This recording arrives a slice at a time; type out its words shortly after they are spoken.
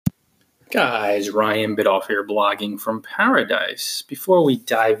Guys, Ryan Bidoff here, blogging from paradise. Before we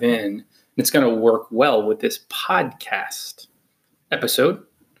dive in, it's going to work well with this podcast episode.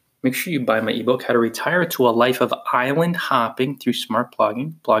 Make sure you buy my ebook, How to Retire to a Life of Island Hopping Through Smart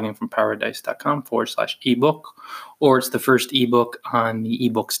Blogging, bloggingfromparadise.com/ebook, or it's the first ebook on the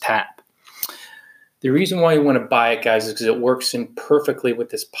ebooks tab. The reason why you want to buy it, guys, is because it works in perfectly with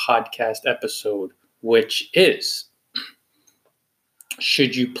this podcast episode, which is,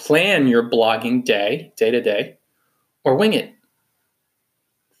 should you plan your blogging day to day, or wing it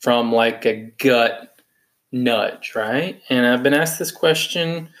from like a gut nudge, right? And I've been asked this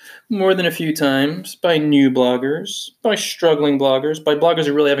question more than a few times by new bloggers, by struggling bloggers, by bloggers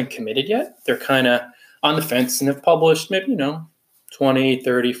who really haven't committed yet. They're kind of on the fence and have published maybe, 20,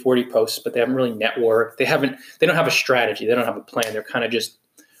 30, 40 posts, but they haven't really networked. They don't have a strategy. They don't have a plan. They're kind of just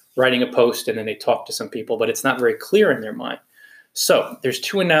writing a post and then they talk to some people, but it's not very clear in their mind. So there's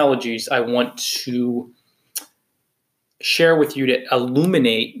two analogies I want to share with you to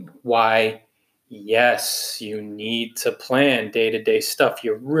illuminate why, yes, you need to plan day-to-day stuff.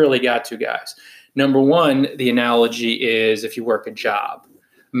 You really got to, guys. Number one, the analogy is if you work a job.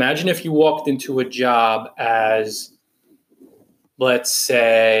 Imagine if you walked into a job as, let's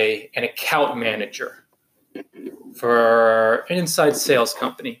say, an account manager for an inside sales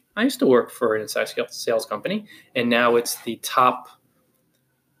company. I used to work for an inside sales company, and now it's the top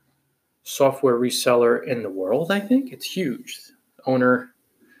software reseller in the world, I think. It's huge. The owner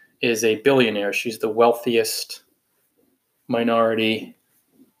is a billionaire. She's the wealthiest minority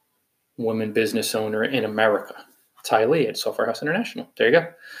woman business owner in America. Ty Lee at Software House International. There you go.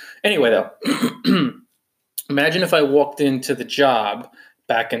 Anyway, though, imagine if I walked into the job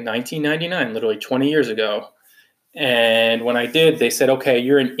back in 1999, literally 20 years ago, and when I did, they said, okay,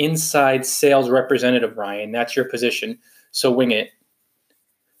 you're an inside sales representative, Ryan. That's your position. So wing it.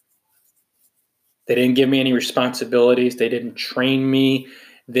 They didn't give me any responsibilities. They didn't train me.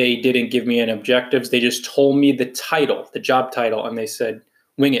 They didn't give me any objectives. They just told me the title, the job title, and they said,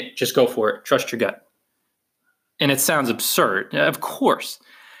 wing it. Just go for it. Trust your gut. And it sounds absurd. Of course.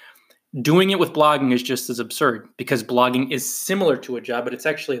 Doing it with blogging is just as absurd because blogging is similar to a job, but it's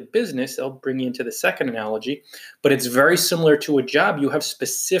actually a business. I'll bring you into the second analogy, but it's very similar to a job. You have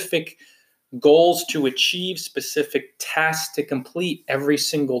specific goals to achieve, specific tasks to complete every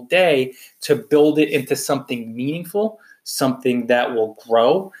single day to build it into something meaningful, something that will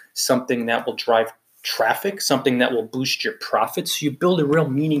grow, something that will drive traffic, something that will boost your profits. So you build a real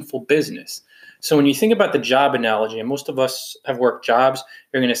meaningful business. So when you think about the job analogy, and most of us have worked jobs,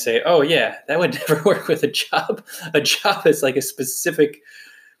 you're going to say, oh yeah, that would never work with a job. A job is like a specific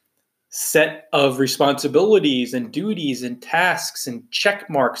set of responsibilities and duties and tasks and check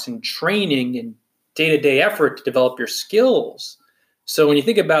marks and training and day-to-day effort to develop your skills. So when you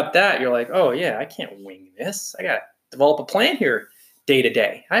think about that, you're like, oh yeah, I can't wing this. I got to develop a plan here day to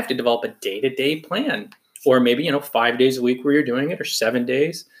day. I have to develop a day-to-day plan, or maybe, 5 days a week where you're doing it, or 7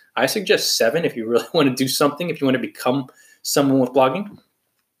 days. I suggest 7 if you really want to do something, if you want to become someone with blogging.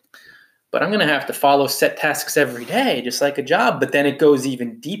 But I'm going to have to follow set tasks every day, just like a job. But then it goes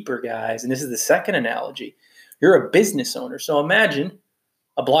even deeper, guys. And this is the second analogy. You're a business owner. So imagine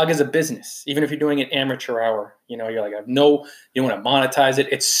a blog is a business. Even if you're doing it amateur hour, you're like, you want to monetize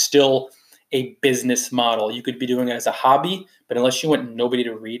it. It's still a business model. You could be doing it as a hobby, but unless you want nobody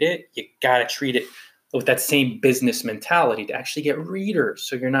to read it, you got to treat it with that same business mentality to actually get readers.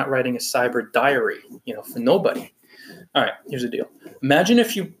 So you're not writing a cyber diary, for nobody. All right, here's the deal. Imagine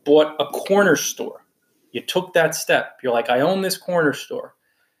if you bought a corner store. You took that step. You're like, I own this corner store.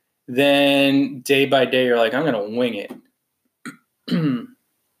 Then day by day, you're like, I'm going to wing it.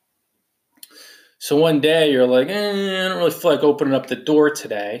 So one day you're like, I don't really feel like opening up the door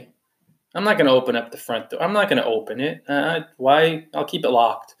today. I'm not going to open up the front door. I'm not going to open it. Why? I'll keep it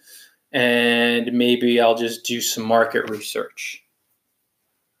locked. And maybe I'll just do some market research.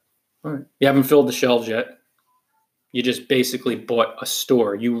 All right. You haven't filled the shelves yet. You just basically bought a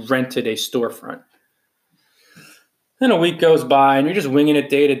store. You rented a storefront. Then a week goes by and you're just winging it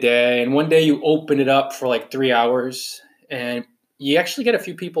day to day. And one day you open it up for like 3 hours and you actually get a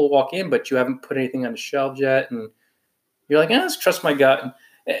few people walk in, but you haven't put anything on the shelves yet. And you're like, let's trust my gut.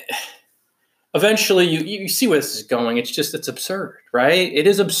 And eventually you see where this is going. It's absurd, right? It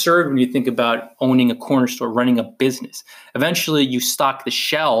is absurd when you think about owning a corner store, running a business. Eventually you stock the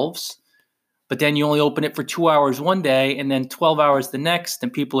shelves, but then you only open it for 2 hours one day and then 12 hours the next,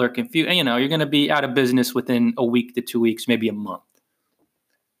 and people are confused. And, you're going to be out of business within a week to 2 weeks, maybe a month.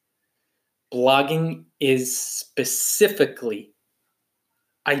 Blogging is specifically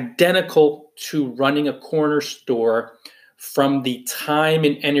identical to running a corner store from the time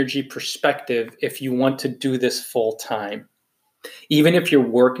and energy perspective if you want to do this full time. Even if you're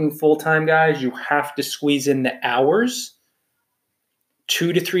working full time, guys, you have to squeeze in the hours,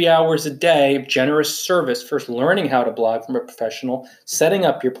 2 to 3 hours a day of generous service. First, learning how to blog from a professional, setting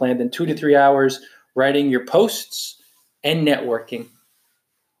up your plan, then 2 to 3 hours writing your posts and networking.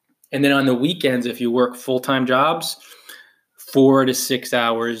 And then on the weekends, if you work full-time jobs, 4 to 6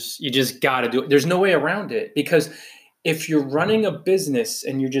 hours, you just got to do it. There's no way around it, because if you're running a business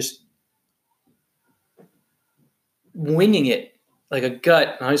and you're just winging it like a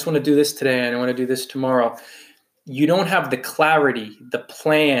gut, I just want to do this today and I want to do this tomorrow, you don't have the clarity, the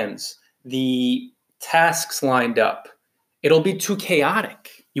plans, the tasks lined up. It'll be too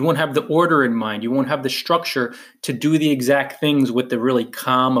chaotic. You won't have the order in mind. You won't have the structure to do the exact things with the really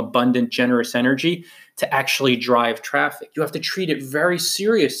calm, abundant, generous energy to actually drive traffic. You have to treat it very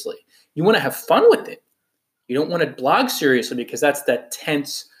seriously. You want to have fun with it. You don't want to blog seriously, because that's that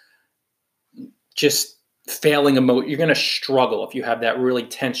tense, just failing emotion. You're going to struggle if you have that really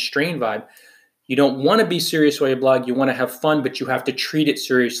tense strain vibe. You don't want to be serious while you blog. You want to have fun, but you have to treat it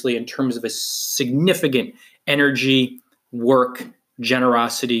seriously in terms of a significant energy, work,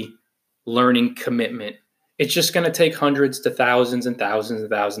 generosity, learning, commitment. It's just going to take hundreds to thousands and thousands and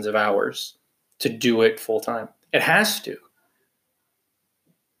thousands of hours to do it full time. It has to.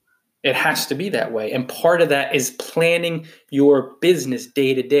 It has to be that way. And part of that is planning your business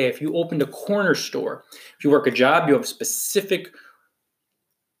day to day. If you opened a corner store, if you work a job, you have a specific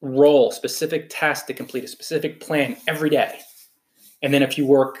role, specific task to complete, a specific plan every day. And then if you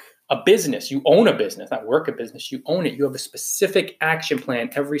work a business, you own a business, not work a business, you own it. You have a specific action plan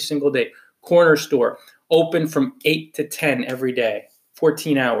every single day. Corner store, open from 8 to 10 every day,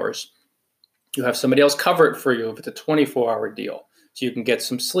 14 hours. You have somebody else cover it for you if it's a 24-hour deal, so you can get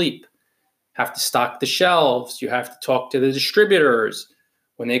some sleep. Have to stock the shelves. You have to talk to the distributors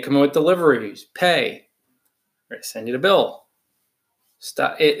when they come in with deliveries, pay, right, send you the bill.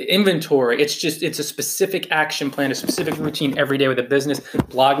 Inventory. It's a specific action plan, a specific routine every day with a business.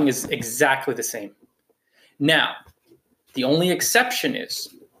 Blogging is exactly the same. Now, the only exception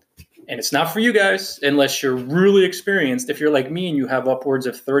is, and it's not for you guys unless you're really experienced. If you're like me and you have upwards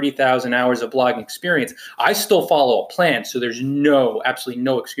of 30,000 hours of blogging experience, I still follow a plan. So there's absolutely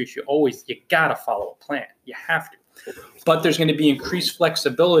no excuse. You got to follow a plan. You have to. But there's going to be increased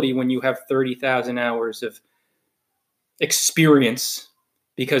flexibility when you have 30,000 hours of experience,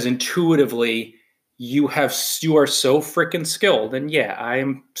 because intuitively you are so freaking skilled. And yeah, I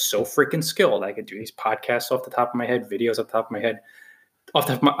am so freaking skilled. I could do these podcasts off the top of my head, videos off the top of my head. Off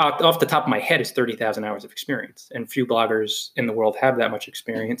the top of my head is 30,000 hours of experience, and few bloggers in the world have that much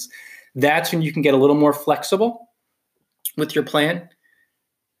experience. That's when you can get a little more flexible with your plan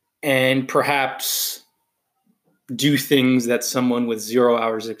and perhaps do things that someone with 0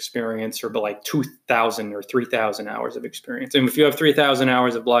 hours of experience, or but like 2,000 or 3,000 hours of experience. And if you have 3,000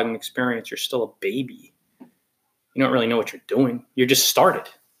 hours of blogging experience, you're still a baby. You don't really know what you're doing. You just started.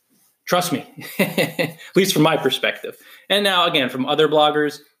 Trust me, at least from my perspective. And now, again, from other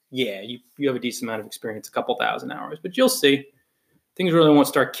bloggers, yeah, you have a decent amount of experience, a couple thousand hours, but you'll see things really won't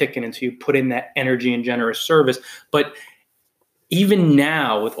start kicking until you put in that energy and generous service. But even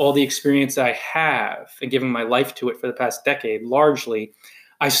now, with all the experience I have and giving my life to it for the past decade, largely,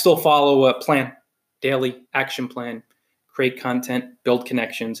 I still follow a plan, daily action plan, create content, build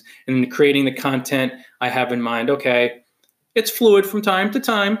connections, and in creating the content I have in mind, okay, it's fluid from time to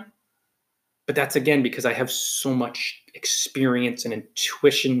time. But that's, again, because I have so much experience and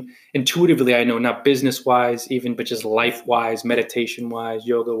intuition. Intuitively, I know, not business-wise even, but just life-wise, meditation-wise,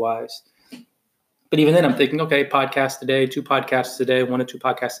 yoga-wise. But even then, I'm thinking, okay, podcast a day, 2 podcasts a day, 1 to 2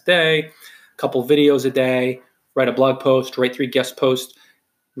 podcasts a day, a couple videos a day, write a blog post, write 3 guest posts,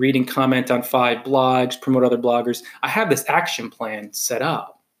 read and comment on 5 blogs, promote other bloggers. I have this action plan set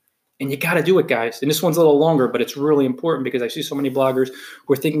up. And you got to do it, guys. And this one's a little longer, but it's really important because I see so many bloggers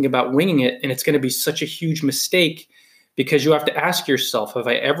who are thinking about winging it, and it's going to be such a huge mistake, because you have to ask yourself, have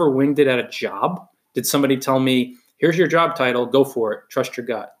I ever winged it at a job? Did somebody tell me, here's your job title, go for it, trust your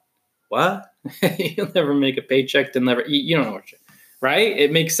gut? What? You'll never make a paycheck, you don't know what right?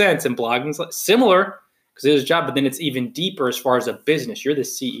 It makes sense. And blogging's similar because it is a job, but then it's even deeper as far as a business. You're the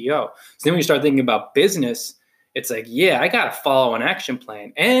CEO. So then when you start thinking about business, it's like, yeah, I got to follow an action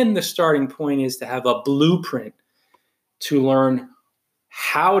plan. And the starting point is to have a blueprint to learn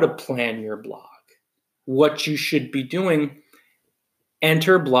how to plan your blog, what you should be doing.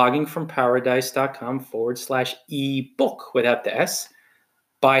 Enter bloggingfromparadise.com/ebook without the S.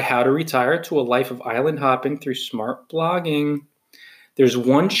 Buy How to Retire to a Life of Island Hopping Through Smart Blogging. There's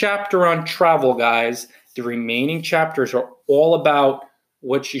 1 chapter on travel, guys. The remaining chapters are all about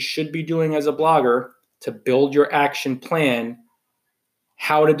what you should be doing as a blogger to build your action plan,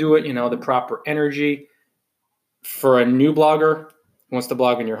 how to do it, the proper energy. For a new blogger who wants to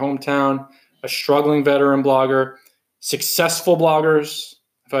blog in your hometown, a struggling veteran blogger, successful bloggers.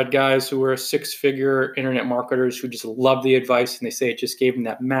 I've had guys who were six-figure internet marketers who just love the advice and they say it just gave them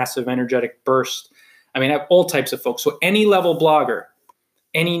that massive energetic burst. I have all types of folks. So any level blogger,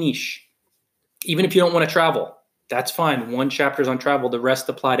 any niche, even if you don't want to travel, that's fine. One chapter is on travel. The rest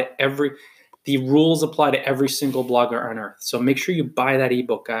apply to the rules apply to every single blogger on earth. So make sure you buy that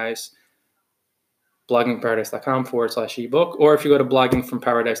ebook, guys. bloggingparadise.com/ebook. Or if you go to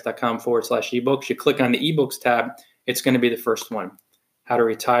bloggingfromparadise.com/ebooks, you click on the ebooks tab, it's going to be the first one. How to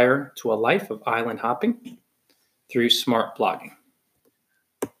retire to a life of island hopping through smart blogging.